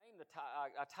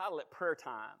I title it Prayer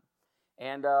Time.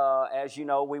 And as you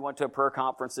know, we went to a prayer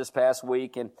conference this past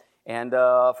week and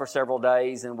for several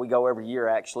days, and we go every year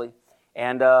actually.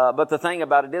 And but the thing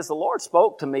about it is the Lord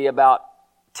spoke to me about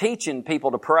teaching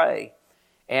people to pray.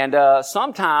 And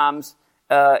sometimes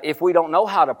if we don't know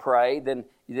how to pray, then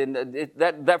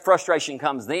that frustration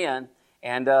comes then.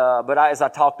 And but as I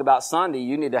talked about Sunday,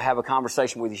 you need to have a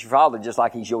conversation with your father just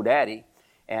like he's your daddy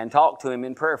and talk to him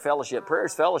in prayer fellowship. Prayer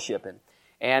is fellowshipping.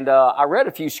 And I read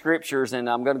a few scriptures, and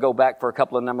I'm going to go back for a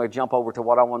couple, and I'm going to jump over to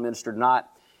what I want to minister tonight.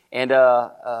 And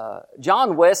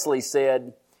John Wesley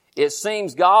said, "It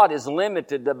seems God is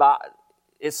limited by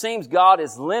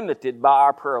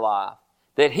our prayer life,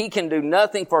 that He can do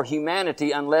nothing for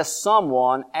humanity unless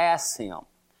someone asks Him."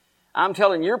 I'm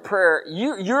telling you,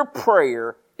 your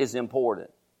prayer is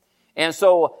important. And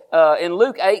so in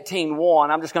Luke 18:1,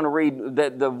 I'm just going to read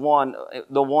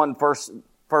the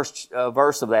first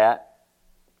verse of that.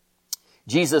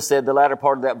 Jesus said, the latter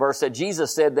part of that verse said,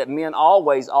 Jesus said that men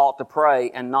always ought to pray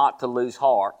and not to lose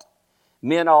heart.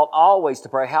 Men ought always to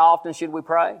pray. How often should we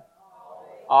pray?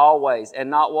 Always. And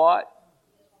not what?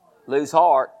 Lose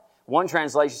heart. One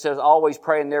translation says always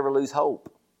pray and never lose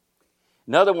hope.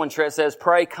 Another one says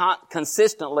pray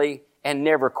consistently and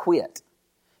never quit.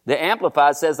 The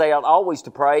Amplified says they ought always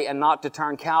to pray and not to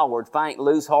turn coward, faint,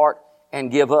 lose heart,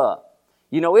 and give up.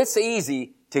 You know, it's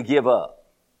easy to give up.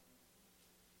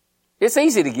 It's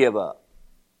easy to give up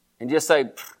and just say,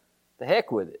 the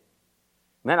heck with it.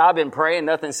 Man, I've been praying,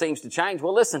 nothing seems to change.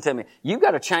 Well, listen to me. You've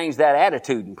got to change that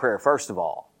attitude in prayer, first of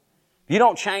all. If you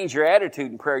don't change your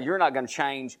attitude in prayer, you're not going to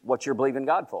change what you're believing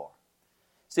God for.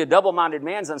 See, a double-minded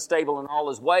man's unstable in all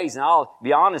his ways. And I'll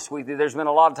be honest with you, there's been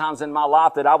a lot of times in my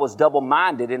life that I was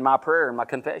double-minded in my prayer and my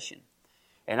confession.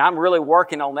 And I'm really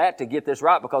working on that to get this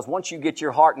right, because once you get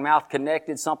your heart and mouth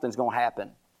connected, something's going to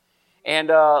happen. And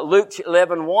Luke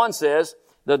 11:1 says,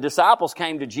 the disciples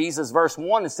came to Jesus, verse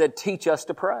 1, and said, teach us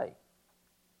to pray.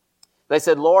 They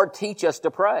said, Lord, teach us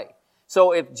to pray.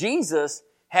 So if Jesus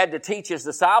had to teach His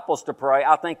disciples to pray,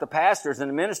 I think the pastors and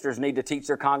the ministers need to teach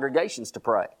their congregations to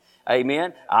pray.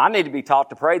 Amen. I need to be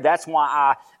taught to pray. That's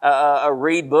why I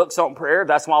read books on prayer.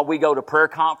 That's why we go to prayer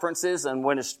conferences, and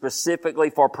when it's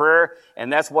specifically for prayer,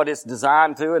 and that's what it's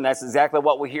designed to, and that's exactly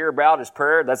what we hear about is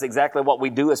prayer. That's exactly what we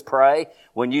do is pray.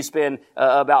 When you spend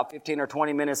about 15 or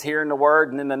 20 minutes hearing the Word,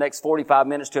 and then the next 45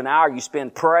 minutes to an hour you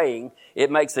spend praying,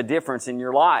 it makes a difference in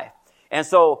your life. And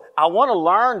so I want to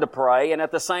learn to pray, and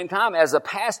at the same time, as a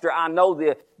pastor, I know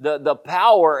the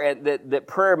power that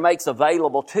prayer makes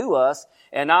available to us,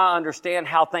 and I understand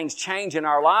how things change in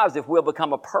our lives if we'll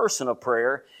become a person of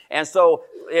prayer. And so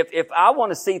if I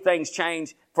want to see things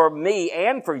change for me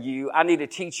and for you, I need to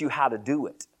teach you how to do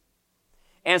it.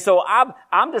 And so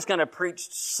I'm just going to preach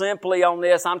simply on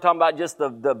this. I'm talking about just the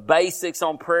basics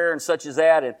on prayer and such as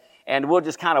that, and we'll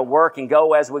just kind of work and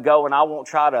go as we go, and I won't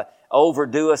try to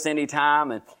overdo us any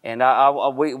time, and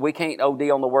we can't OD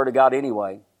on the Word of God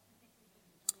anyway.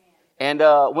 And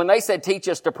when they said teach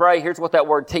us to pray, here's what that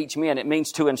word teach meant. It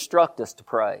means to instruct us to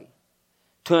pray,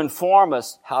 to inform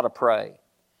us how to pray,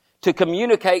 to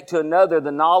communicate to another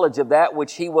the knowledge of that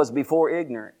which he was before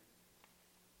ignorant,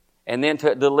 and then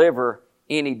to deliver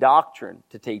any doctrine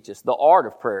to teach us, the art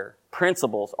of prayer,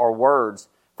 principles or words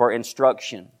for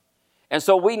instruction. And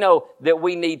so we know that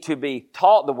we need to be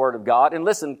taught the Word of God. And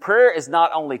listen, prayer is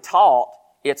not only taught,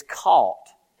 it's caught.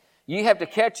 You have to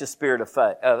catch the spirit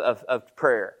of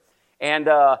prayer. And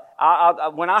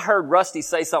when I heard Rusty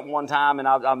say something one time, and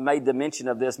I've made the mention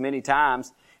of this many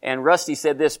times, and Rusty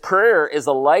said this, prayer is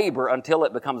a labor until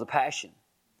it becomes a passion.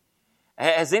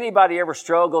 Has anybody ever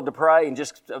struggled to pray and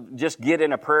just get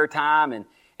in a prayer time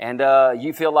and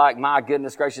you feel like, my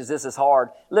goodness gracious, this is hard?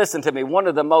 Listen to me. One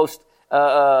of the most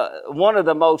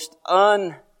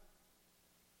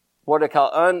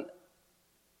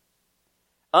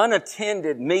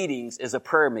unattended meetings is a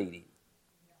prayer meeting.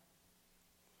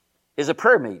 Is a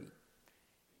prayer meeting.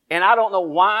 And I don't know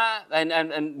why, and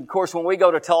of course when we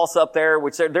go to Tulsa up there,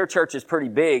 which their church is pretty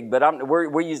big, but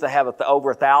we used to have over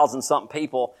 1,000 something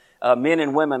people, men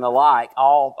and women alike,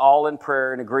 all in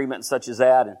prayer and agreement such as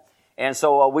that. And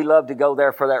so we love to go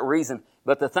there for that reason.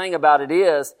 But the thing about it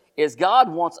is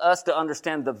God wants us to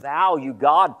understand the value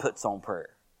God puts on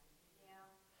prayer. Yeah.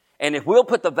 And if we'll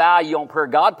put the value on prayer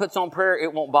God puts on prayer,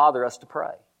 it won't bother us to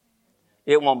pray.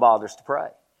 It won't bother us to pray.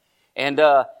 And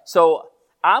so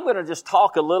I'm going to just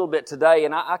talk a little bit today,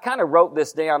 and I kind of wrote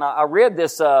this down. I read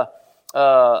this.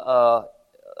 How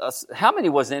many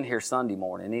was in here Sunday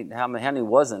morning? How many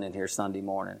wasn't in here Sunday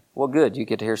morning? Well, good. You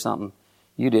get to hear something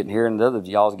you didn't hear, and the other of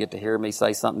y'all get to hear me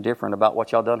say something different about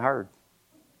what y'all done heard.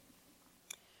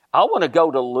 I want to go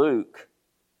to Luke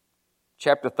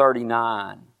chapter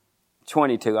 39,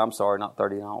 22. I'm sorry, not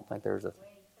 39. I don't think there's a...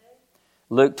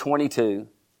 Luke 22,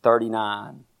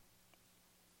 39.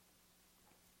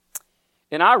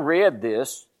 And I read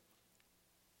this,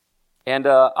 and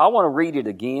I want to read it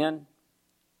again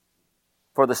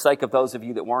for the sake of those of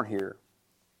you that weren't here.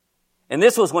 And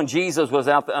this was when Jesus was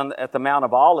out at the Mount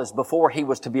of Olives before he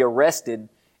was to be arrested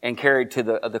and carried to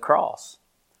the cross.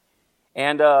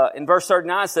 And in verse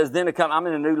 39 it says, I'm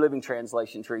in a New Living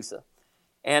Translation, Teresa.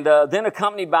 And then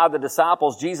accompanied by the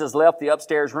disciples, Jesus left the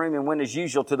upstairs room and went as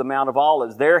usual to the Mount of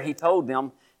Olives. There he told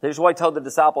them, here's what he told the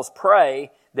disciples,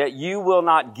 pray that you will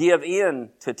not give in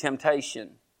to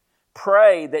temptation.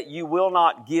 Pray that you will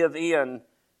not give in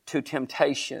to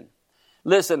temptation.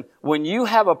 Listen, when you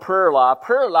have a prayer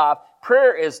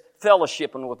is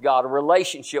fellowshipping with God, a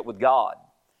relationship with God.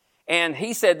 And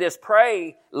he said this,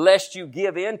 pray lest you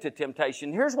give in to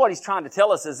temptation. Here's what he's trying to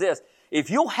tell us is this.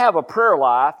 If you'll have a prayer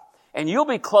life and you'll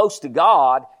be close to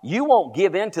God, you won't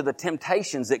give in to the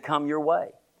temptations that come your way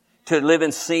to live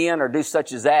in sin or do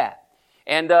such as that.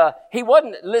 And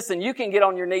listen, you can get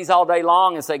on your knees all day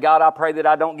long and say, God, I pray that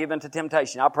I don't give in to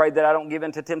temptation. I pray that I don't give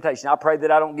in to temptation. I pray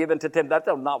that I don't give in to temptation. That's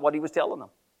not what he was telling them.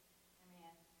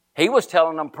 Amen. He was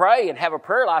telling them, pray and have a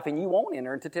prayer life and you won't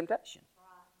enter into temptation.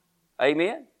 Right.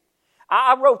 Amen.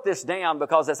 I wrote this down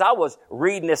because as I was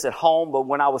reading this at home, but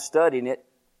when I was studying it,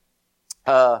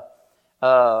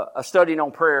 studying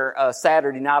on prayer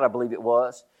Saturday night, I believe it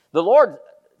was, the Lord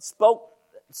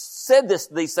said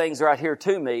these things right here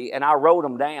to me, and I wrote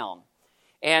them down.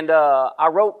 And I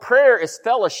wrote, prayer is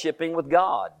fellowshipping with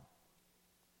God.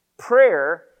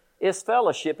 Prayer is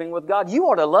fellowshipping with God. You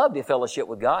ought to love to fellowship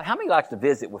with God. How many likes to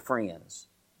visit with friends?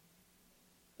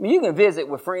 I mean, you can visit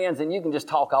with friends and you can just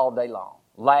talk all day long.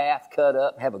 Laugh, cut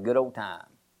up, have a good old time.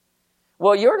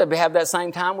 Well, you ought to have that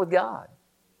same time with God.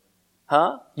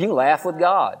 Huh? You can laugh with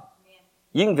God.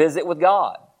 You can visit with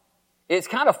God. It's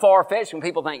kind of far-fetched when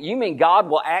people think, you mean God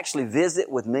will actually visit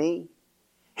with me?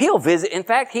 He'll visit. In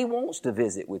fact, He wants to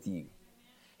visit with you.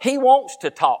 He wants to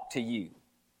talk to you.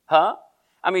 Huh?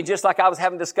 I mean, just like I was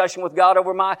having a discussion with God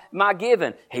over my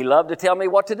giving. He loved to tell me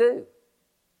what to do.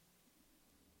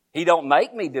 He don't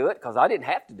make me do it because I didn't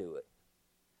have to do it.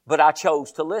 But I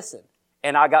chose to listen.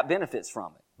 And I got benefits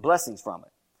from it. Blessings from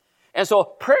it. And so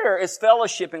prayer is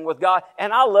fellowshipping with God.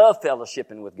 And I love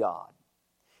fellowshipping with God.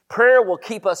 Prayer will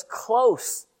keep us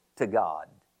close to God.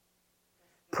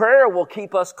 Prayer will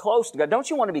keep us close to God. Don't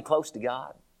you want to be close to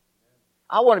God?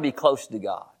 I want to be close to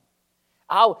God.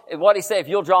 What He said, if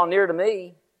you'll draw near to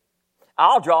me,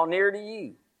 I'll draw near to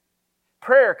you.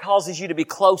 Prayer causes you to be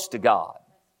close to God.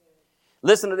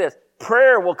 Listen to this.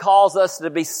 Prayer will cause us to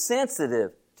be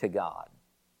sensitive to God.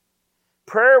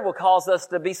 Prayer will cause us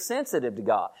to be sensitive to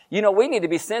God. You know, we need to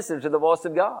be sensitive to the voice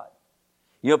of God.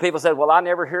 You know, people say, well, I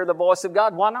never hear the voice of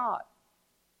God. Why not?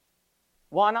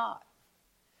 Why not?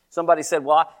 Somebody said,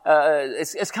 well,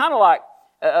 it's kind of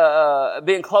like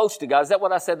being close to God. Is that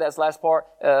what I said? That's the last part?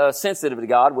 Sensitive to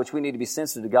God, which we need to be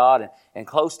sensitive to God and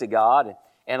close to God.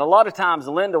 And a lot of times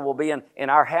Linda will be in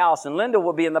our house, and Linda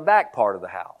will be in the back part of the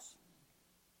house.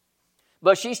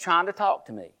 But she's trying to talk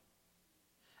to me.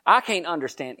 I can't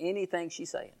understand anything she's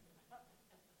saying.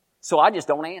 So I just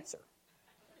don't answer.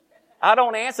 I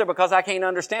don't answer because I can't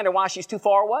understand her why she's too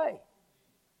far away.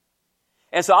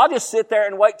 And so I'll just sit there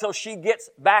and wait till she gets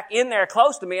back in there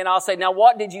close to me, and I'll say, now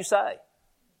what did you say?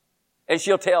 And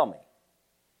she'll tell me.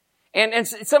 And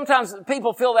sometimes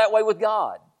people feel that way with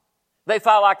God. They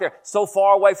feel like they're so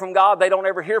far away from God, they don't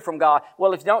ever hear from God.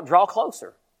 Well, if you don't, draw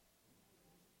closer.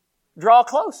 Draw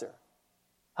closer.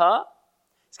 Huh?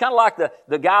 It's kind of like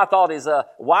the guy thought his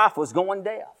wife was going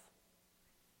deaf.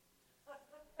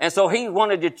 And so he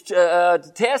wanted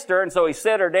to test her, and so he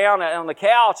set her down on the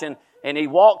couch, and he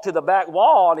walked to the back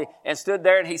wall, and stood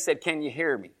there, and he said, can you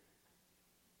hear me?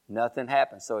 Nothing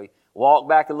happened. So he walked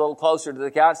back a little closer to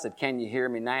the couch and said, can you hear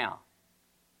me now?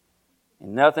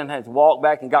 And nothing has walked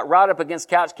back and got right up against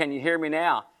the couch, can you hear me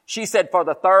now? She said, for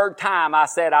the third time, I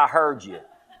said, I heard you.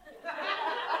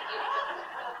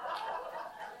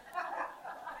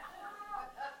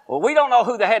 Well, we don't know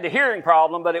who had the hearing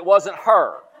problem, but it wasn't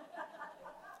her.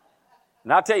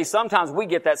 And I'll tell you, sometimes we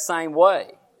get that same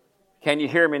way. Can you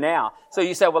hear me now? So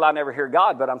you say, well, I never hear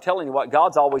God, but I'm telling you what,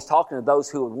 God's always talking to those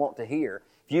who would want to hear.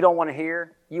 If you don't want to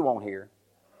hear, you won't hear.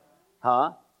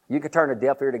 Huh? You can turn a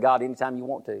deaf ear to God anytime you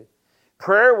want to.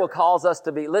 Prayer will cause us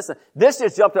to be, listen, this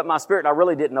just jumped up my spirit, and I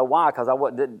really didn't know why, because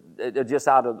it just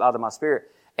out of my spirit.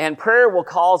 And prayer will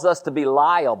cause us to be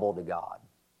liable to God.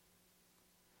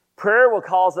 Prayer will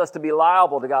cause us to be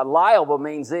liable to God. Liable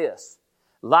means this.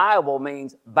 Liable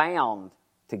means bound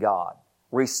to God.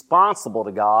 responsible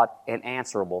to God, and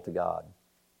answerable to God.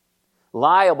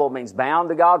 Liable means bound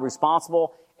to God,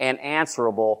 responsible, and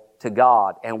answerable to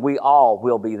God. And we all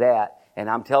will be that. And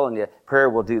I'm telling you, prayer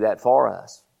will do that for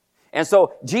us. And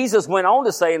so Jesus went on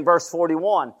to say in verse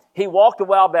 41, He walked a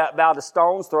while about a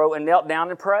stone's throw and knelt down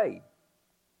and prayed.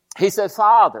 He said,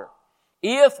 Father,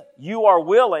 if you are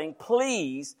willing,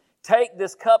 please take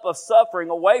this cup of suffering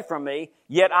away from me,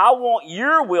 yet I want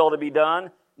your will to be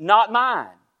done, not mine.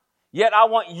 Yet I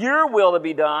want your will to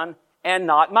be done and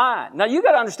not mine. Now you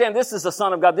got to understand, this is the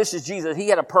Son of God. This is Jesus. He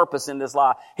had a purpose in this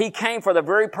life. He came for the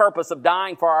very purpose of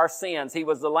dying for our sins. He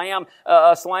was the Lamb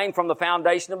slain from the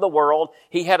foundation of the world.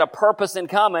 He had a purpose in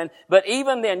coming. But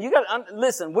even then, you got to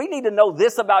listen. We need to know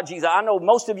this about Jesus. I know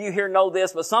most of you here know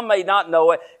this, but some may not know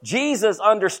it. Jesus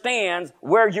understands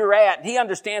where you're at. He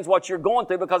understands what you're going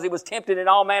through because He was tempted in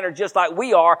all manner just like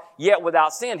we are, yet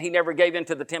without sin. He never gave in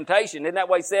to the temptation. Isn't that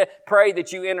what He said? Pray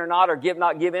that you enter not or give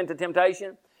in to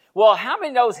temptation. Well, how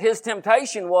many knows His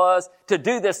temptation was to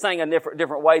do this thing a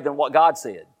different way than what God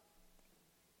said?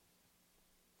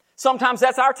 Sometimes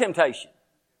that's our temptation.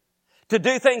 To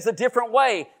do things a different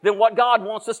way than what God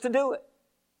wants us to do it.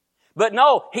 But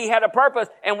no, He had a purpose.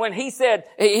 And when He said,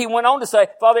 He went on to say,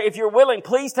 Father, if you're willing,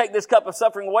 please take this cup of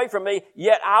suffering away from me.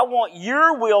 Yet I want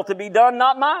your will to be done,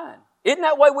 not mine. Isn't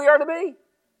that the way we are to be?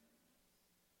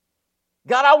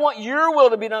 God, I want your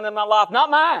will to be done in my life, not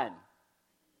mine.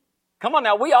 Come on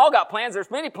now, we all got plans. There's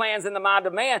many plans in the mind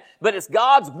of man, but it's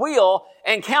God's will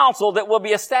and counsel that will be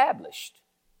established.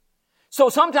 So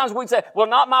sometimes we'd say, well,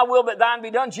 not my will, but thine be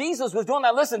done. Jesus was doing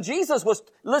that. Listen,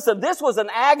 this was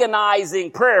an agonizing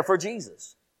prayer for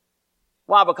Jesus.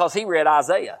 Why? Because He read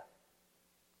Isaiah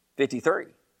 53.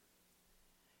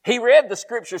 He read the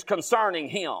scriptures concerning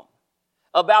Him,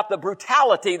 about the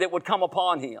brutality that would come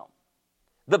upon Him,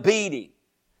 the beating,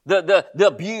 the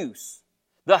abuse,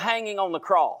 the hanging on the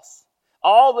cross.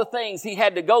 All the things He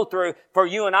had to go through for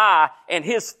you and I, and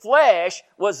His flesh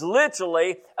was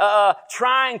literally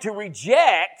trying to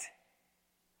reject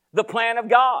the plan of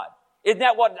God. Isn't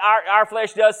that what our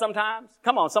flesh does sometimes?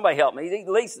 Come on, somebody help me.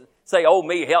 At least say, oh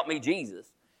me, help me, Jesus.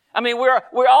 I mean,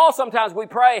 we're all sometimes we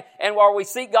pray, and while we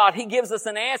seek God, He gives us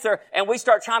an answer, and we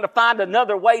start trying to find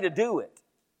another way to do it.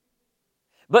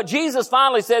 But Jesus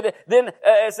finally said,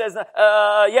 it says,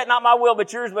 yet not my will,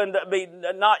 but yours be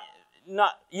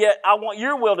not yet I want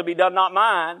your will to be done, not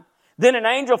mine. Then an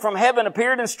angel from heaven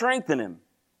appeared and strengthened him.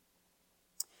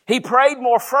 He prayed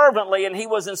more fervently, and he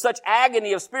was in such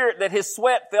agony of spirit that his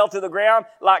sweat fell to the ground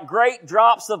like great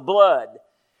drops of blood.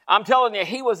 I'm telling you,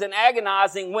 he was in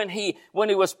agonizing when he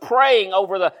was praying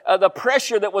over the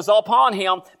pressure that was upon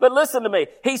him. But listen to me.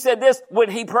 He said this, when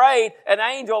he prayed, an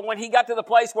angel, when he got to the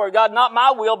place where God, not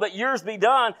my will, but yours be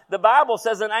done, the Bible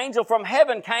says an angel from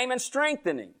heaven came and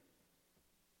strengthened him.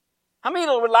 How many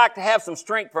would like to have some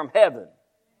strength from heaven?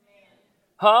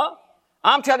 Huh?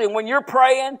 I'm telling you, when you're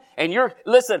praying and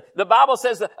listen, the Bible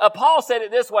says, Paul said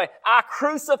it this way, I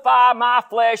crucify my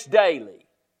flesh daily.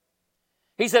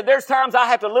 He said, there's times I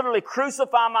have to literally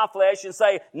crucify my flesh and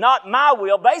say, not my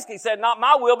will. Basically said, not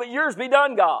my will, but yours be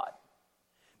done, God.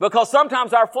 Because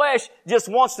sometimes our flesh just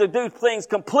wants to do things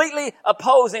completely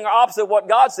opposing or opposite what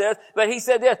God says. But He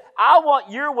said this, I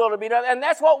want your will to be done. And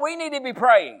that's what we need to be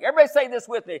praying. Everybody say this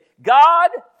with me.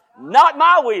 God, not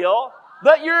my will,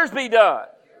 but yours be done.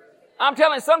 I'm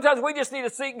telling you, sometimes we just need to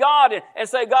seek God and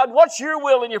say, God, what's your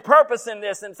will and your purpose in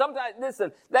this? And sometimes,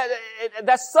 listen,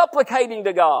 that's supplicating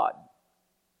to God.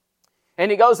 And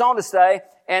he goes on to say,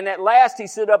 and at last he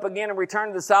stood up again and returned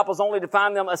to the disciples only to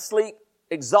find them asleep,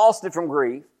 exhausted from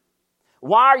grief.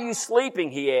 Why are you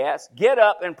sleeping, he asked. Get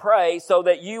up and pray so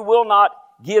that you will not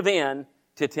give in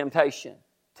to temptation.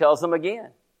 Tells them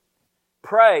again.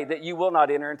 Pray that you will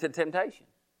not enter into temptation.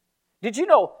 Did you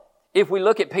know, if we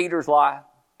look at Peter's life,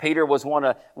 Peter was one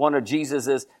of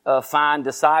Jesus' fine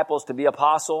disciples to be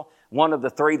apostle, one of the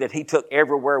three that he took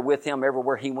everywhere with him,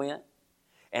 everywhere he went.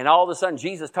 And all of a sudden,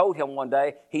 Jesus told him one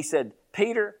day, He said,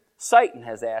 Peter, Satan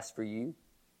has asked for you.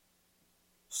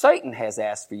 Satan has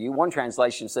asked for you. One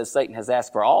translation says Satan has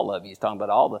asked for all of you. He's talking about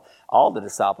all the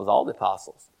disciples, all the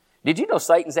apostles. Did you know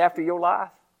Satan's after your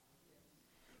life?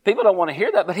 People don't want to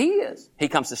hear that, but he is. He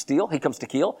comes to steal, he comes to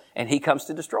kill, and he comes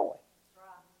to destroy.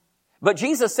 But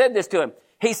Jesus said this to him.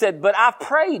 He said, but I've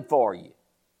prayed for you.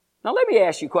 Now let me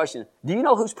ask you a question. Do you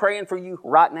know who's praying for you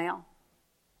right now?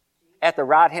 At the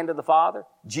right hand of the Father?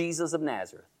 Jesus of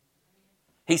Nazareth.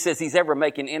 He says He's ever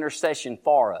making intercession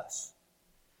for us.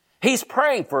 He's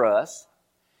praying for us.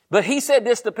 But He said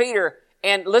this to Peter,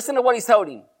 and listen to what He told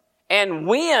him. And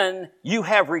when you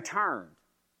have returned.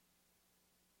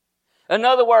 In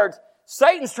other words,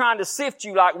 Satan's trying to sift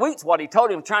you like wheat's what he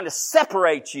told him, trying to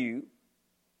separate you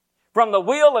from the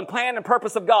will and plan and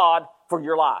purpose of God for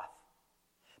your life.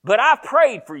 But I've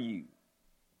prayed for you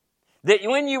that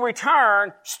when you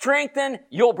return, strengthen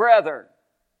your brethren.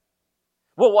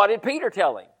 Well, what did Peter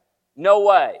tell him? No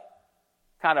way.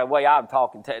 Kind of way I'm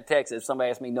talking text if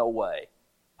somebody asks me, no way,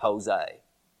 Jose.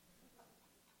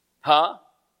 Huh?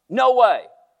 No way.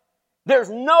 There's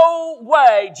no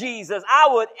way, Jesus, I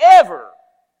would ever.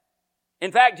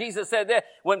 In fact, Jesus said that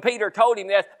when Peter told him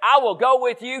this, I will go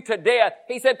with you to death.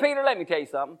 He said, Peter, let me tell you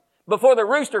something. Before the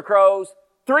rooster crows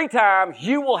 3 times,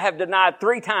 you will have denied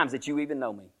 3 times that you even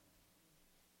know me.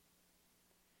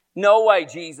 No way,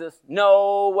 Jesus.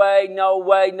 No way, no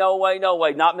way, no way, no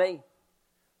way. Not me.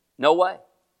 No way.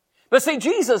 But see,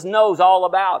 Jesus knows all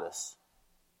about us.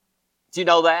 Do you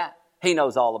know that? He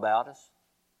knows all about us.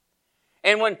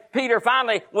 And when Peter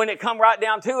finally, when it come right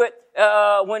down to it,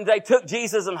 when they took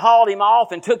Jesus and hauled him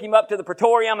off and took him up to the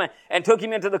praetorium and took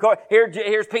him into the court,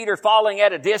 here's Peter following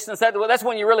at a distance. That's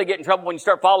when you really get in trouble, when you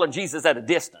start following Jesus at a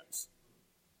distance.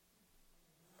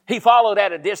 He followed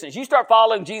at a distance. You start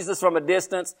following Jesus from a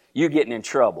distance, you're getting in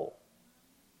trouble.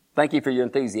 Thank you for your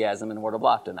enthusiasm in the Word of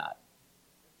Life tonight.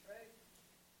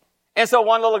 And so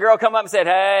one little girl come up and said,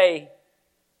 hey,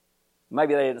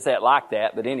 maybe they didn't say it like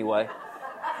that, but anyway.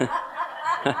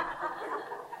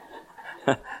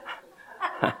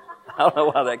 I don't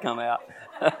know why that come out.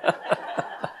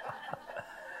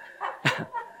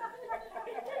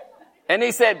 And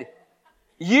he said,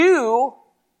 you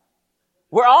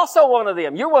were also one of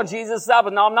them. You're one of Jesus'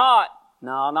 disciples. No, I'm not.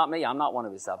 No, not me. I'm not one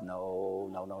of his disciples.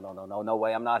 No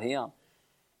way. I'm not him.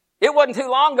 It wasn't too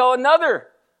long ago, another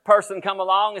person come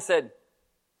along and said,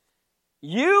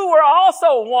 you were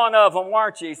also one of them,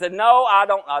 weren't you? He said, no, I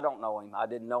don't know him. I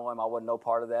didn't know him. I wasn't no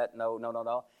part of that.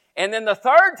 No. And then the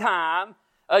third time,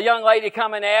 a young lady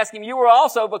come and asked him, you were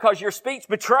also, because your speech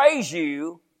betrays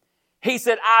you. He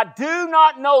said, I do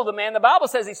not know the man. The Bible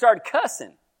says he started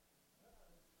cussing.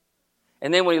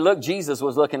 And then when he looked, Jesus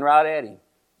was looking right at him.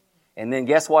 And then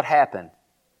guess what happened?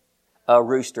 A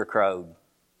rooster crowed.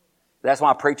 That's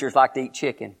why preachers like to eat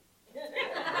chicken.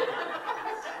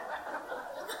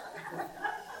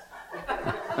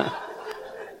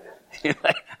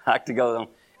 I like to go and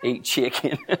eat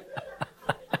chicken.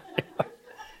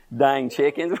 Dang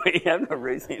chickens. We have no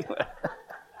reason.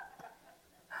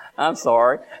 I'm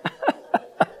sorry.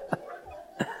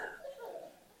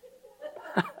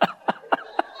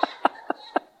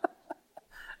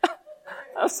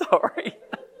 I'm sorry.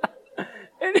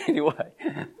 And anyway,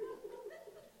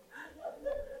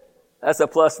 that's a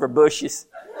plus for bushes.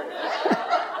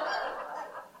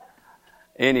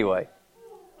 Anyway,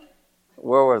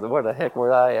 where the heck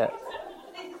were I at?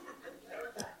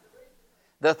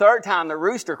 The third time the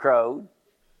rooster crowed,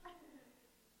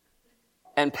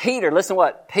 and Peter, listen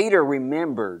what, Peter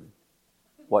remembered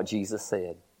what Jesus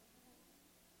said.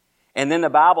 And then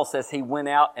the Bible says he went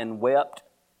out and wept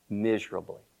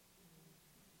miserably.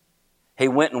 He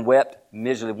went and wept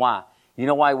miserably. Why? You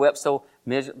know why he wept so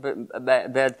miserably?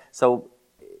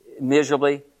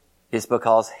 It's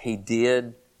because he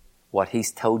did what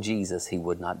he's told Jesus he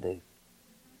would not do.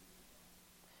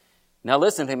 Now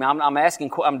listen to me,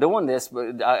 I'm doing this,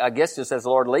 but I guess just as the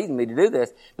Lord leading me to do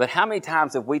this, but how many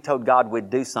times have we told God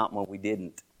we'd do something when we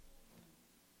didn't?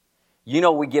 You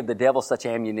know we give the devil such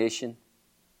ammunition.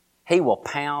 He will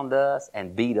pound us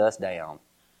and beat us down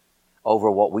over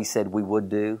what we said we would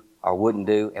do or wouldn't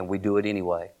do, and we do it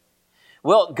anyway.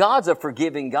 Well, God's a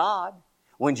forgiving God.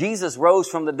 When Jesus rose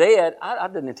from the dead, I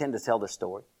didn't intend to tell this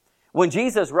story. When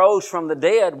Jesus rose from the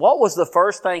dead, what was the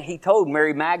first thing he told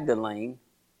Mary Magdalene?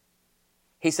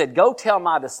 He said, go tell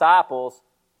my disciples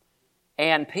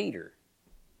and Peter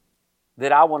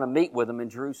that I want to meet with them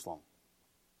in Jerusalem.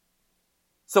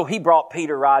 So he brought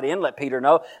Peter right in, let Peter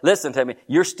know, listen to me,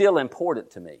 you're still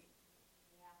important to me.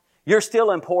 You're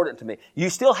still important to me. You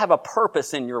still have a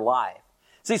purpose in your life.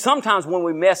 See, sometimes when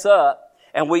we mess up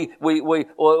and we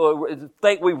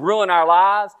think we ruin our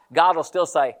lives, God will still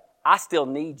say, I still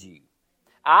need you.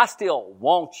 I still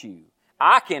want you.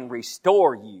 I can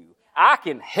restore you. I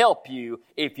can help you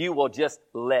if you will just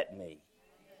let me.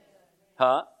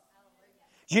 Huh?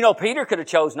 You know, Peter could have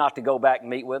chose not to go back and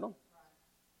meet with them.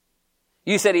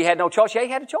 You said he had no choice. Yeah, he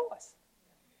had a choice.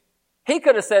 He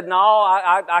could have said, no,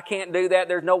 I can't do that.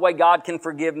 There's no way God can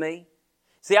forgive me.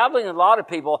 See, I believe in a lot of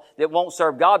people that won't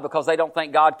serve God because they don't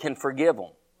think God can forgive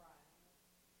them.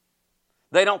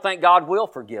 They don't think God will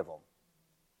forgive them.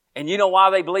 And you know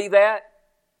why they believe that?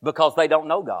 Because they don't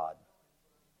know God.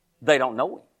 They don't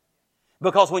know Him.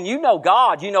 Because when you know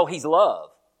God, you know He's love.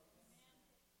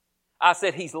 I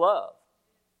said He's love.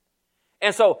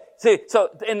 And so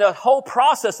in the whole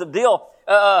process of deal,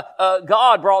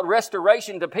 God brought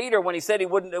restoration to Peter when he said he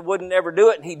wouldn't ever do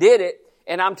it, and he did it.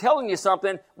 And I'm telling you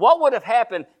something, what would have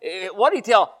happened? What did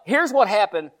he tell? Here's what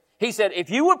happened. He said, if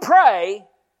you would pray,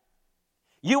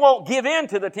 you won't give in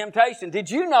to the temptation.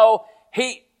 Did you know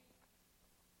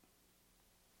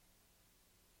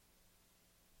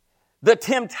the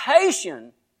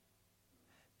temptation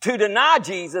to deny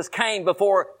Jesus came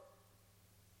before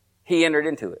he entered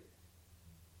into it?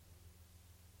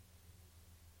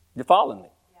 You following me?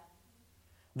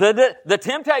 Yeah. The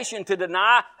temptation to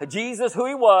deny Jesus who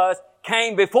he was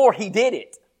came before he did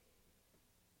it.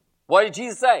 What did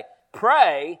Jesus say?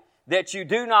 Pray that you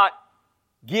do not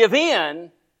give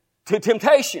in to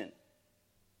temptation.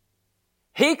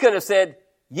 He could have said,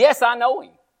 yes, I know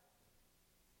him.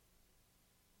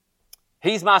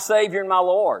 He's my Savior and my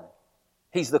Lord.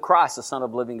 He's the Christ, the Son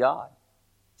of the living God.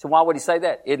 So why would he say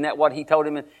that? Isn't that what he told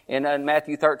him in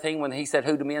Matthew 13 when he said,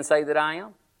 who do men say that I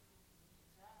am?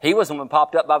 He was the one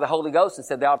popped up by the Holy Ghost and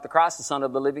said, thou art the Christ, the Son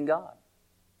of the living God.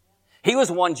 He was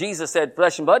the one Jesus said,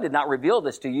 flesh and blood did not reveal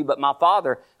this to you, but my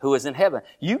Father who is in heaven.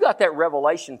 You got that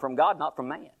revelation from God, not from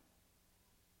man.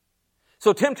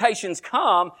 So temptations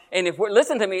come, and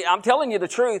listen to me, I'm telling you the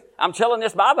truth. I'm telling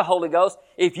this by the Holy Ghost.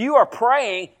 If you are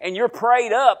praying and you're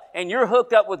prayed up and you're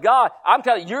hooked up with God, I'm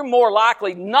telling you, you're more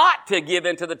likely not to give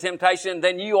into the temptation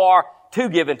than you are to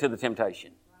give into the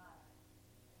temptation.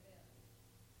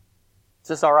 Is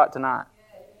this all right tonight?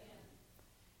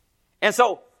 And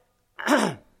so,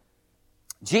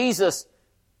 Jesus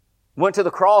went to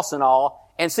the cross and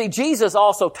all. And see, Jesus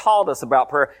also taught us about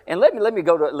prayer. And let me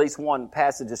go to at least one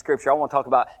passage of Scripture. I want to talk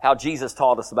about how Jesus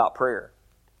taught us about prayer.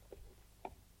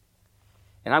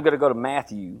 And I'm going to go to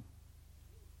Matthew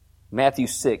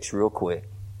 6 real quick.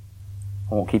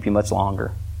 I won't keep you much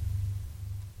longer.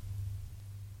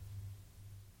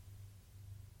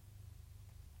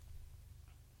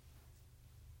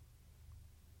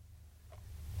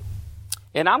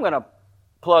 And I'm going to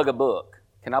plug a book.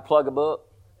 Can I plug a book?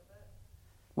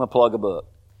 I'm going to plug a book.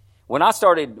 When I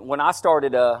started,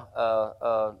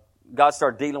 God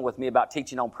started dealing with me about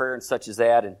teaching on prayer and such as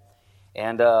that,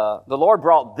 and the Lord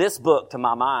brought this book to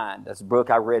my mind. That's a book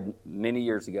I read many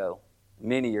years ago,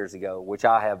 which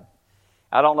I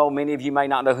don't know, many of you may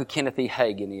not know who Kenneth E.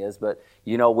 Hagin is, but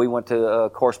you know, we went to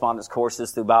correspondence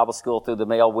courses through Bible school, through the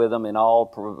mail with him, and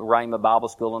all Rhema Bible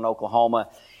School in Oklahoma,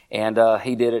 and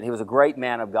he did it. He was a great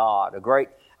man of God,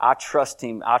 I trust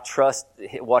him. I trust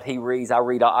what he reads.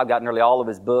 I've got nearly all of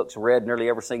his books, read nearly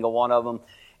every single one of them.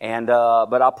 And,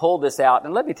 but I pulled this out,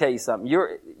 and let me tell you something.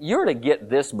 You're to get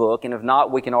this book, and if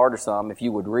not, we can order some if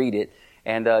you would read it,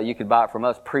 and, you could buy it from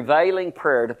us. Prevailing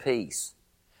Prayer to Peace.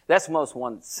 That's the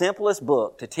one simplest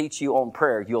book to teach you on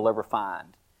prayer you'll ever find.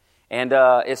 And,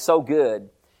 it's so good.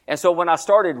 And so when I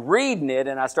started reading it,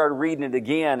 and I started reading it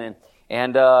again,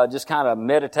 and just kind of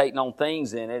meditating on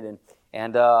things in it,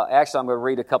 and actually, I'm going to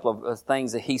read a couple of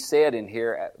things that he said in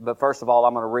here. But first of all,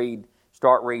 I'm going to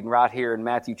start reading right here in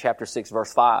Matthew chapter 6,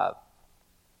 verse 5.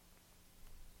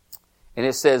 And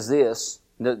it says this.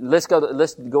 Let's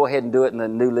go ahead and do it in the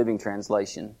New Living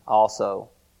Translation also.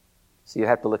 So you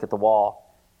have to look at the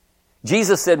wall.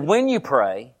 Jesus said, when you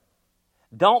pray,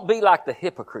 don't be like the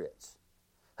hypocrites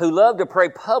who love to pray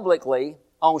publicly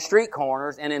on street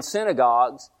corners and in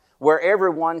synagogues where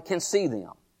everyone can see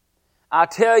them. I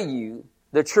tell you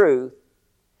the truth,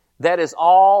 that is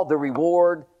all the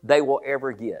reward they will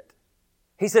ever get.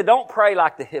 He said, don't pray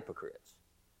like the hypocrites.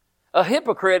 A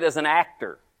hypocrite is an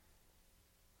actor.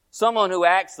 Someone who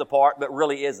acts the part but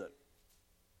really isn't.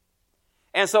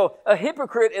 And so a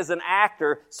hypocrite is an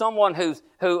actor, someone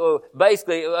who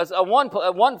basically,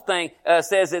 one thing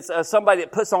says it's somebody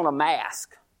that puts on a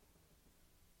mask.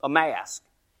 A mask.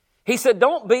 He said,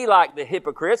 don't be like the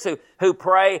hypocrites who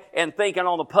pray and thinking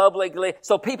on the publicly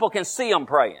so people can see them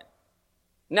praying.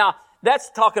 Now,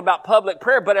 that's talking about public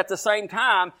prayer, but at the same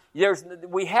time,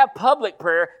 we have public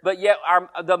prayer, but yet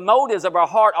the motives of our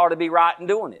heart ought to be right in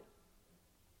doing it.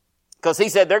 Because he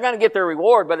said they're going to get their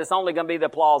reward, but it's only going to be the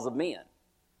applause of men.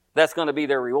 That's going to be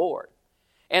their reward.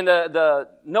 And the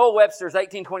Noah Webster's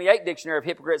 1828 Dictionary of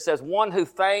Hypocrites says, one who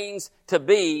feigns to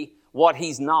be what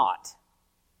he's not.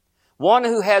 One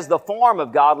who has the form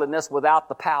of godliness without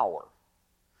the power,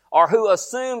 or who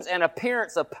assumes an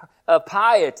appearance of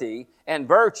piety and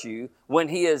virtue when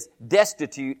he is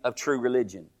destitute of true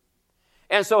religion.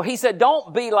 And so he said,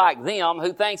 don't be like them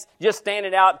who thinks just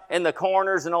standing out in the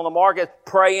corners and on the market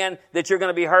praying that you're going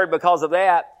to be heard because of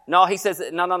that. No, he says,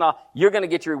 no, you're going to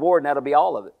get your reward and that'll be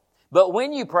all of it. But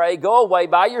when you pray, go away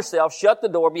by yourself, shut the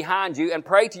door behind you, and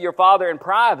pray to your Father in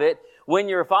private, when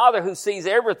your Father who sees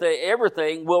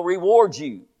everything will reward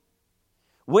you.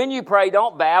 When you pray,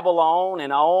 don't babble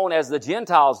on as the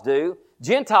Gentiles do.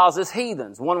 Gentiles is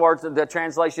heathens. One word, the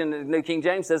translation of the New King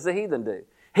James says the heathen do.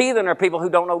 Heathen are people who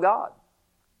don't know God,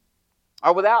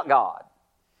 are without God.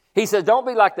 He says, don't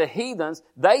be like the heathens.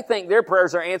 They think their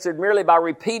prayers are answered merely by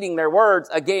repeating their words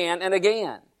again and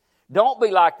again. Don't be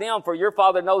like them, for your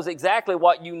Father knows exactly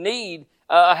what you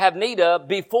have need of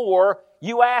before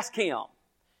you ask Him.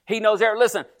 He knows everything.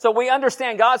 Listen, so we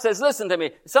understand God says, listen to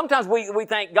me. Sometimes we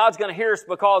think God's going to hear us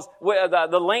because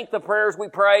the length of prayers we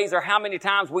praise or how many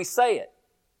times we say it.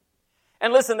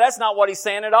 And listen, that's not what He's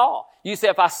saying at all. You say,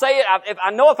 if I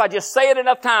just say it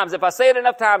enough times,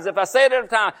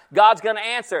 God's going to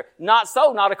answer. Not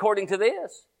so, not according to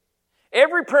this.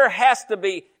 Every prayer has to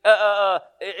be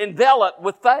enveloped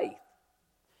with faith.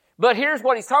 But here's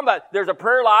what He's talking about. There's a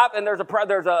prayer life, and there's a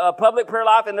public prayer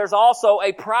life, and there's also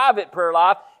a private prayer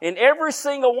life. And every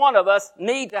single one of us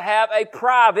need to have a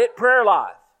private prayer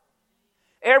life.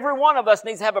 Every one of us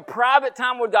needs to have a private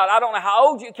time with God. I don't know how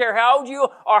old you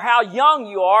are or how young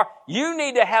you are. You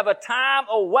need to have a time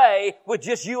away with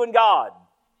just you and God.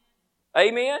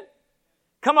 Amen?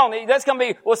 Come on, that's going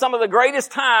to be some of the greatest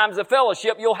times of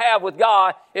fellowship you'll have with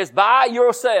God is by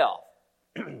yourself.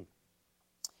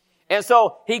 And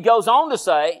so he goes on to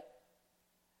say,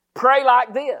 pray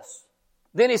like this.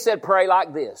 Then he said, pray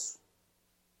like this.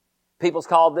 People's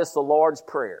called this the Lord's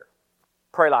Prayer.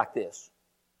 Pray like this.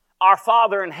 Our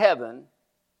Father in heaven,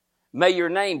 may your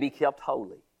name be kept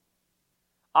holy.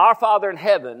 Our Father in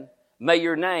heaven, may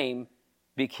your name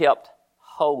be kept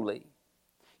holy.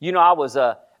 You know, I was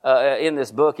in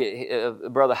this book,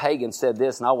 Brother Hagin said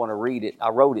this, and I want to read it. I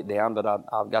wrote it down, but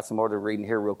I've got some more to read in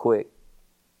here real quick.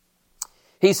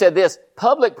 He said this,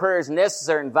 public prayer is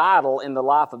necessary and vital in the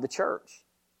life of the church.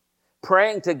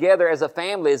 Praying together as a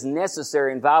family is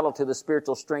necessary and vital to the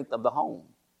spiritual strength of the home.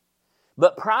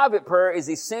 But private prayer is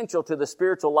essential to the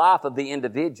spiritual life of the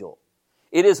individual.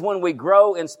 It is when we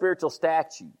grow in spiritual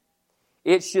stature.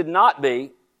 It should not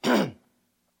be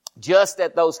just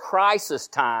at those crisis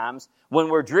times when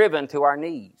we're driven to our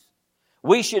knees.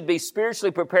 We should be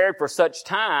spiritually prepared for such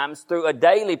times through a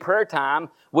daily prayer time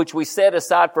which we set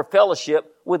aside for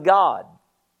fellowship with God.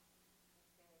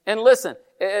 And listen,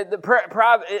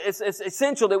 it's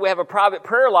essential that we have a private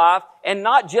prayer life and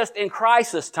not just in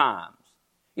crisis times.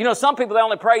 You know, some people, they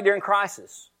only pray during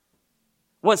crisis,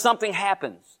 when something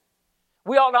happens.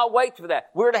 We ought not wait for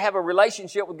that. We're to have a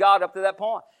relationship with God up to that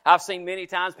point. I've seen many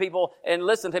times people, and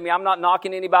listen to me, I'm not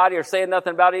knocking anybody or saying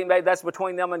nothing about anybody. That's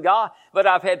between them and God. But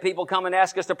I've had people come and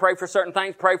ask us to pray for certain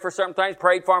things, prayed for them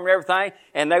and everything,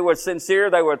 and they were sincere,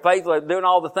 they were faithful, doing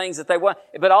all the things that they want.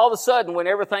 But all of a sudden, when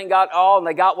everything got all and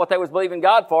they got what they was believing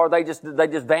God for, they just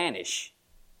vanish.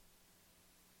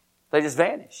 They just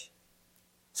vanish.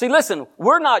 See, listen,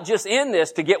 we're not just in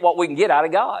this to get what we can get out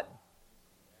of God.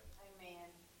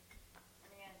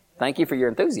 Thank you for your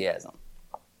enthusiasm.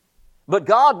 But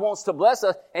God wants to bless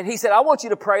us, and He said, I want you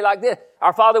to pray like this.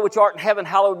 Our Father which art in heaven,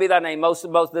 hallowed be thy name. That's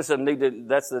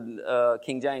the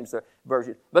King James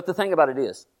version. But the thing about it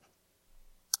is,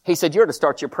 He said, you're to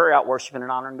start your prayer out worshiping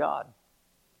and honoring God.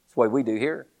 That's the way we do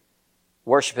here.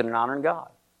 Worshiping and honoring God.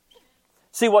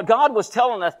 See, what God was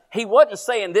telling us, He wasn't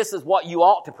saying this is what you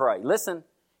ought to pray. Listen,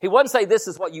 He wasn't saying this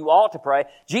is what you ought to pray.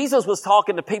 Jesus was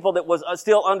talking to people that was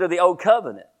still under the old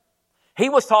covenant. He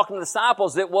was talking to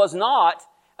disciples that was not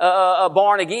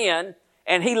born again,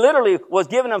 and He literally was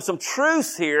giving them some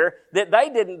truths here that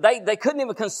they couldn't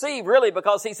even conceive really,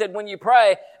 because He said, when you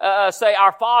pray, say,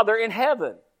 our Father in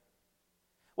heaven.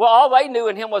 Well, all they knew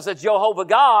in Him was a Jehovah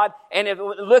God, and if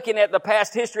looking at the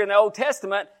past history in the Old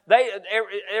Testament,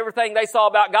 everything they saw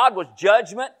about God was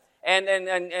judgment. And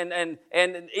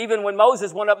even when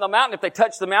Moses went up the mountain, if they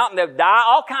touched the mountain, they'd die,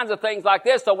 all kinds of things like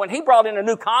this. So when He brought in a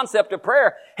new concept of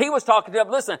prayer, He was talking to them,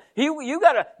 listen, you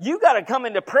gotta come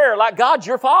into prayer like God's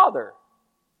your Father.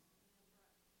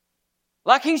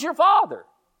 Like He's your Father.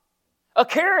 A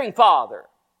caring Father.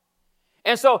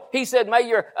 And so He said, may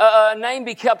your name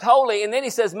be kept holy. And then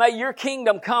He says, may your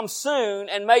kingdom come soon,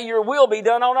 and may your will be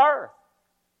done on earth.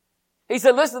 He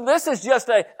said, listen, this is just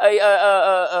a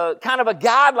kind of a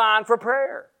guideline for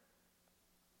prayer.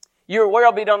 Your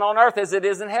will be done on earth as it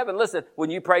is in heaven. Listen, when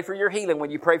you pray for your healing,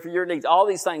 when you pray for your needs, all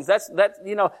these things,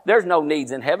 there's no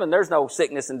needs in heaven. There's no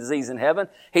sickness and disease in heaven.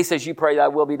 He says, you pray thy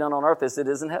will be done on earth as it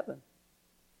is in heaven.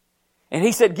 And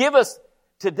He said, give us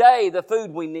today the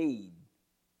food we need.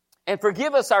 And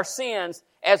forgive us our sins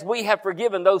as we have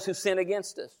forgiven those who sin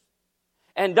against us.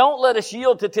 And don't let us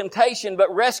yield to temptation,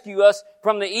 but rescue us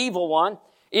from the evil one.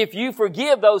 If you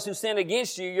forgive those who sin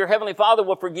against you, your Heavenly Father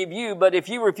will forgive you. But if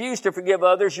you refuse to forgive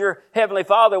others, your Heavenly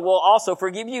Father will also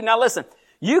forgive you. Now listen,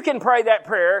 you can pray that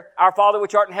prayer, Our Father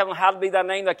which art in heaven, hallowed be thy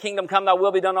name, thy kingdom come, thy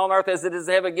will be done on earth as it is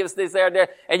in heaven. Give us this day our day.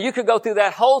 And you could go through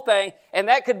that whole thing, and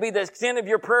that could be the extent of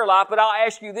your prayer life. But I'll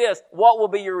ask you this, what will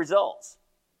be your results?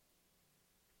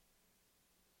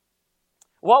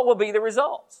 What will be the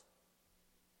results?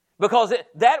 Because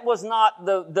that was not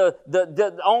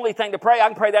the only thing to pray. I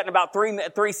can pray that in about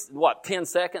 10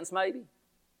 seconds maybe.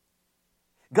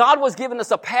 God was giving us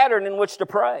a pattern in which to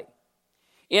pray.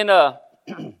 In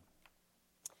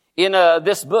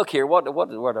this book here, what do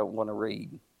I want to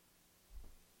read?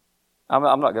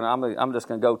 I'm just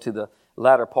going to go to the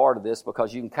latter part of this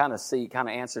because you can kind of see, kind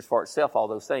of answers for itself all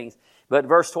those things. But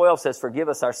verse 12 says, forgive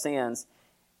us our sins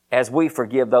as we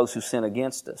forgive those who sin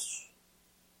against us.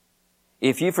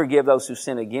 If you forgive those who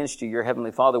sin against you, your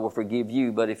Heavenly Father will forgive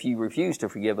you. But if you refuse to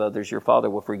forgive others, your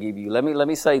Father will forgive you. Let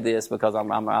me say this because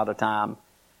I'm out of time.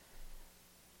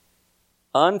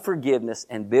 Unforgiveness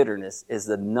and bitterness is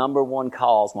the number one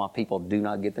cause why people do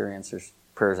not get their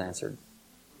prayers answered.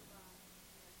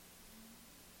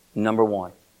 Number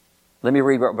one. Let me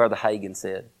read what Brother Hagin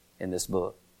said in this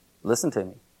book. Listen to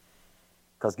me.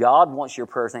 Because God wants your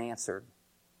prayers answered.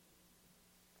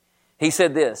 He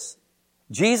said this,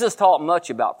 Jesus taught much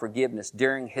about forgiveness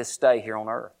during His stay here on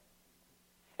earth.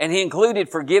 And He included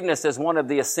forgiveness as one of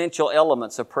the essential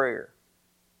elements of prayer.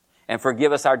 And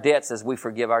forgive us our debts as we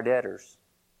forgive our debtors.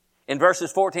 In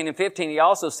verses 14 and 15, He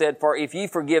also said, for if you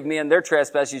forgive men their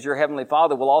trespasses, your Heavenly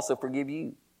Father will also forgive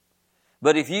you.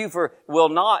 But if ye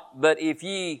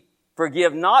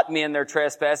forgive not men their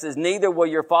trespasses, neither will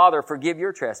your Father forgive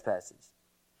your trespasses.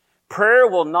 Prayer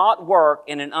will not work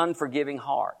in an unforgiving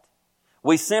heart.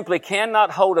 We simply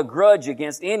cannot hold a grudge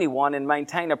against anyone and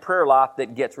maintain a prayer life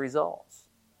that gets results.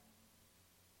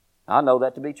 I know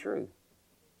that to be true.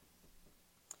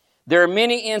 There are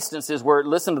many instances where,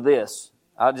 listen to this.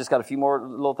 I just got a few more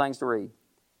little things to read.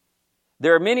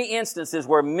 There are many instances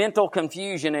where mental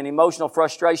confusion and emotional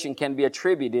frustration can be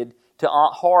attributed to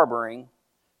harboring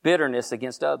bitterness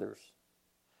against others.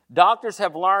 Doctors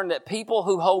have learned that people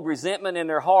who hold resentment in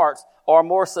their hearts are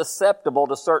more susceptible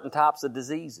to certain types of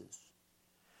diseases.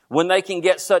 When they can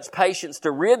get such patients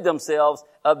to rid themselves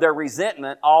of their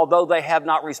resentment, although they have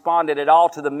not responded at all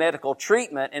to the medical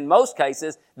treatment, in most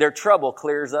cases, their trouble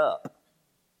clears up.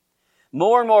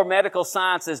 More and more medical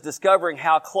science is discovering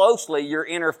how closely your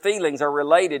inner feelings are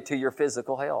related to your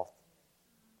physical health.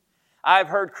 I've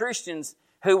heard Christians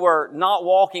who were not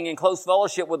walking in close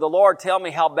fellowship with the Lord tell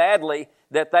me how badly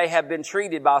that they have been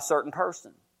treated by a certain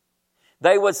person.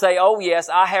 They would say, oh yes,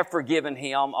 I have forgiven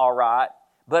him, all right,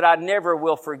 but I never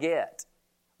will forget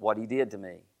what he did to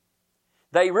me.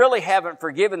 They really haven't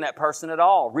forgiven that person at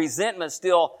all. Resentment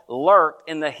still lurked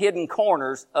in the hidden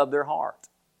corners of their heart.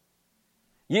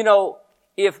 You know,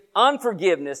 if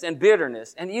unforgiveness and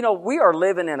bitterness, and you know, we are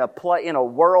living in a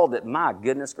world that, my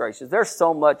goodness gracious, there's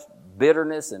so much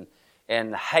bitterness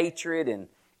and hatred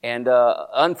and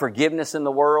unforgiveness in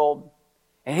the world.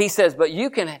 And he says, but you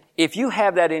can, if you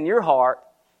have that in your heart,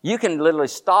 you can literally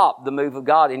stop the move of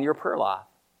God in your prayer life.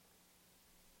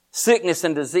 Sickness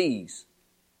and disease,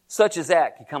 such as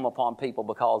that, can come upon people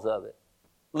because of it.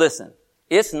 Listen,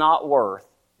 it's not worth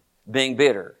being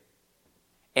bitter.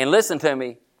 And listen to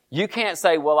me, you can't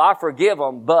say, well, I forgive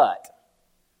them, but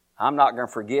I'm not going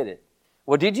to forget it.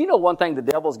 Well, did you know one thing the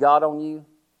devil's got on you?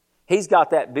 He's got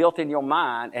that built in your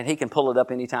mind, and he can pull it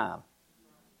up any time.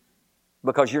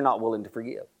 Because you're not willing to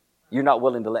forgive. You're not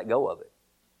willing to let go of it.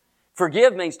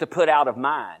 Forgive means to put out of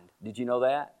mind. Did you know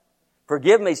that?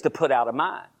 Forgive means to put out of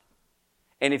mind.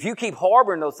 And if you keep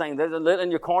harboring those things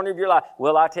in your corner of your life,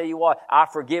 well, I tell you what,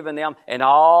 I've forgiven them, and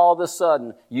all of a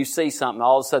sudden you see something,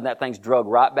 all of a sudden that thing's drug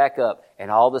right back up, and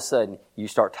all of a sudden you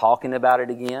start talking about it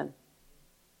again.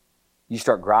 You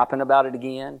start griping about it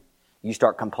again. You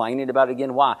start complaining about it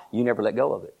again. Why? You never let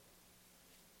go of it.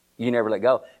 You never let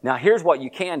go. Now here's what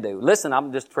you can do. Listen,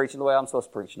 I'm just preaching the way I'm supposed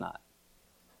to preach tonight.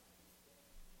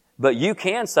 But you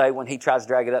can say when he tries to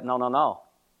drag it up, no,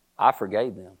 I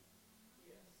forgave them.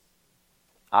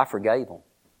 I forgave them.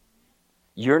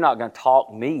 You're not going to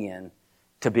talk me in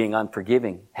to being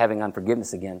unforgiving, having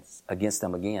unforgiveness against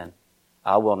them again.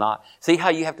 I will not. See how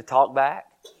you have to talk back?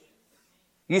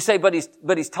 You say, but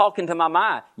he's talking to my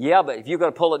mind. Yeah, but if you're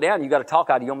going to pull it down, you got to talk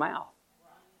out of your mouth.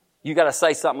 You got to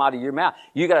say something out of your mouth.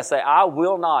 You got to say, I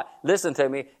will not. Listen to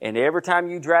me. And every time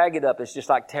you drag it up, it's just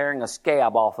like tearing a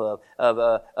scab off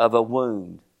of a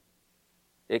wound.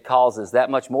 It causes that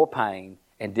much more pain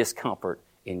and discomfort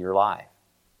in your life.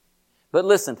 But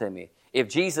listen to me. If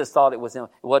Jesus thought it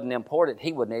wasn't important,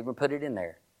 He wouldn't even put it in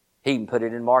there. He even put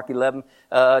it in Mark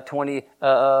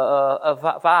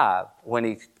 11:25 when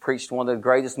he preached one of the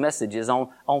greatest messages on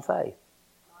faith.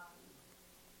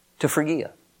 To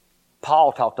forgive.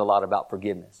 Paul talked a lot about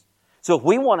forgiveness. So if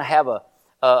we want to have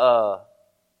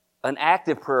an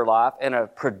active prayer life and a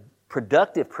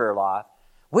productive prayer life,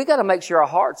 we got to make sure our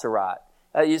hearts are right.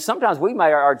 Sometimes we may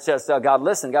say, God,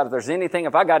 listen, God,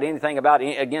 if I got anything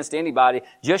against anybody,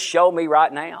 just show me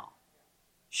right now.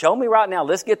 Show me right now.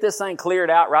 Let's get this thing cleared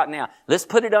out right now. Let's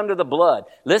put it under the blood.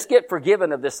 Let's get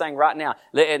forgiven of this thing right now.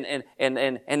 And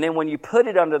then when you put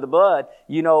it under the blood,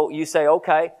 you say,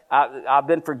 okay, I've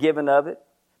been forgiven of it.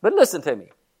 But listen to me.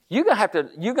 You're gonna have to,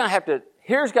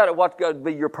 here's what's going to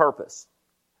be your purpose.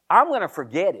 I'm going to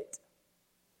forget it.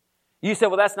 You say,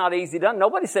 well, that's not easy done.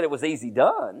 Nobody said it was easy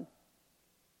done.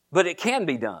 But it can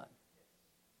be done.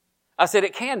 I said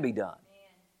it can be done.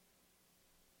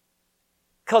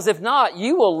 Because if not,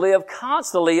 you will live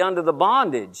constantly under the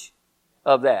bondage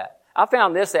of that. I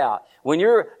found this out. When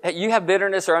you have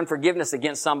bitterness or unforgiveness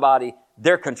against somebody,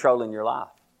 they're controlling your life.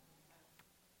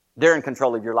 They're in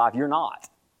control of your life. You're not.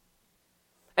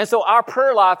 And so our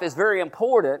prayer life is very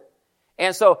important.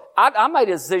 And so I made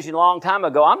a decision a long time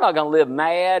ago. I'm not going to live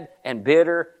mad and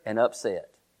bitter and upset.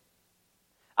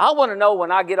 I want to know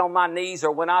when I get on my knees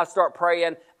or when I start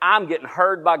praying, I'm getting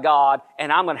heard by God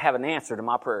and I'm going to have an answer to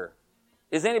my prayer.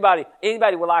 Is anybody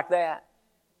would like that?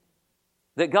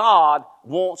 That God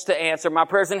wants to answer my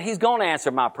prayers and He's going to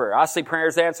answer my prayer. I see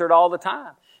prayers answered all the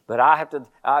time. But I have to,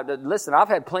 listen, I've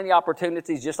had plenty of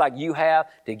opportunities just like you have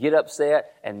to get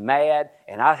upset and mad,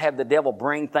 and I have the devil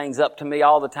bring things up to me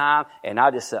all the time, and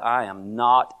I just say, I am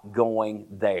not going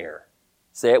there.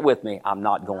 Say it with me, I'm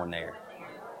not going there.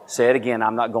 Say it again,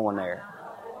 I'm not going there.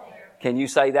 Can you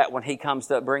say that when he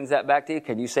brings that back to you?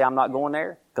 Can you say, I'm not going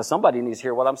there? Because somebody needs to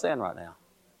hear what I'm saying right now.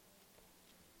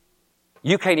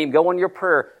 You can't even go in your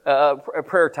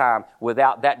prayer time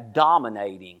without that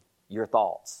dominating your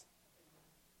thoughts.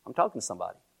 I'm talking to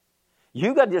somebody.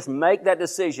 You got to just make that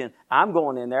decision. I'm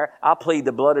going in there. I plead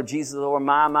the blood of Jesus over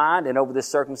my mind and over this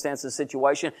circumstance and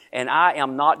situation, and I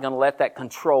am not going to let that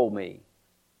control me.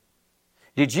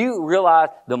 Did you realize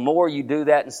the more you do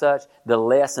that and such, the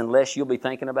less and less you'll be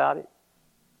thinking about it?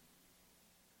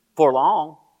 For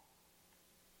long,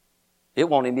 it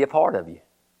won't even be a part of you.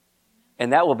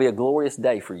 And that will be a glorious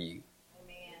day for you.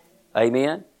 Amen.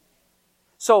 Amen?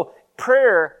 So,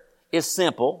 prayer is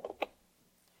simple.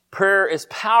 Prayer is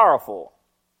powerful.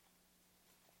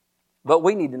 But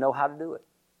we need to know how to do it.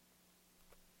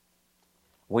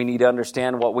 We need to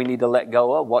understand what we need to let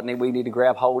go of, what we need to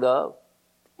grab hold of.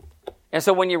 And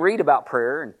so when you read about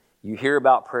prayer and you hear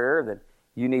about prayer, then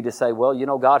you need to say, well,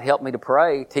 God, help me to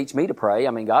pray. Teach me to pray.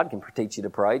 I mean, God can teach you to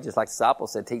pray. Just like the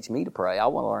disciples said, teach me to pray. I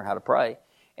want to learn how to pray.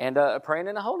 And praying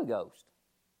in the Holy Ghost.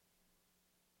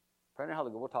 Praying in the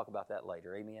Holy Ghost. We'll talk about that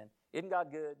later. Amen. Isn't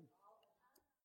God good?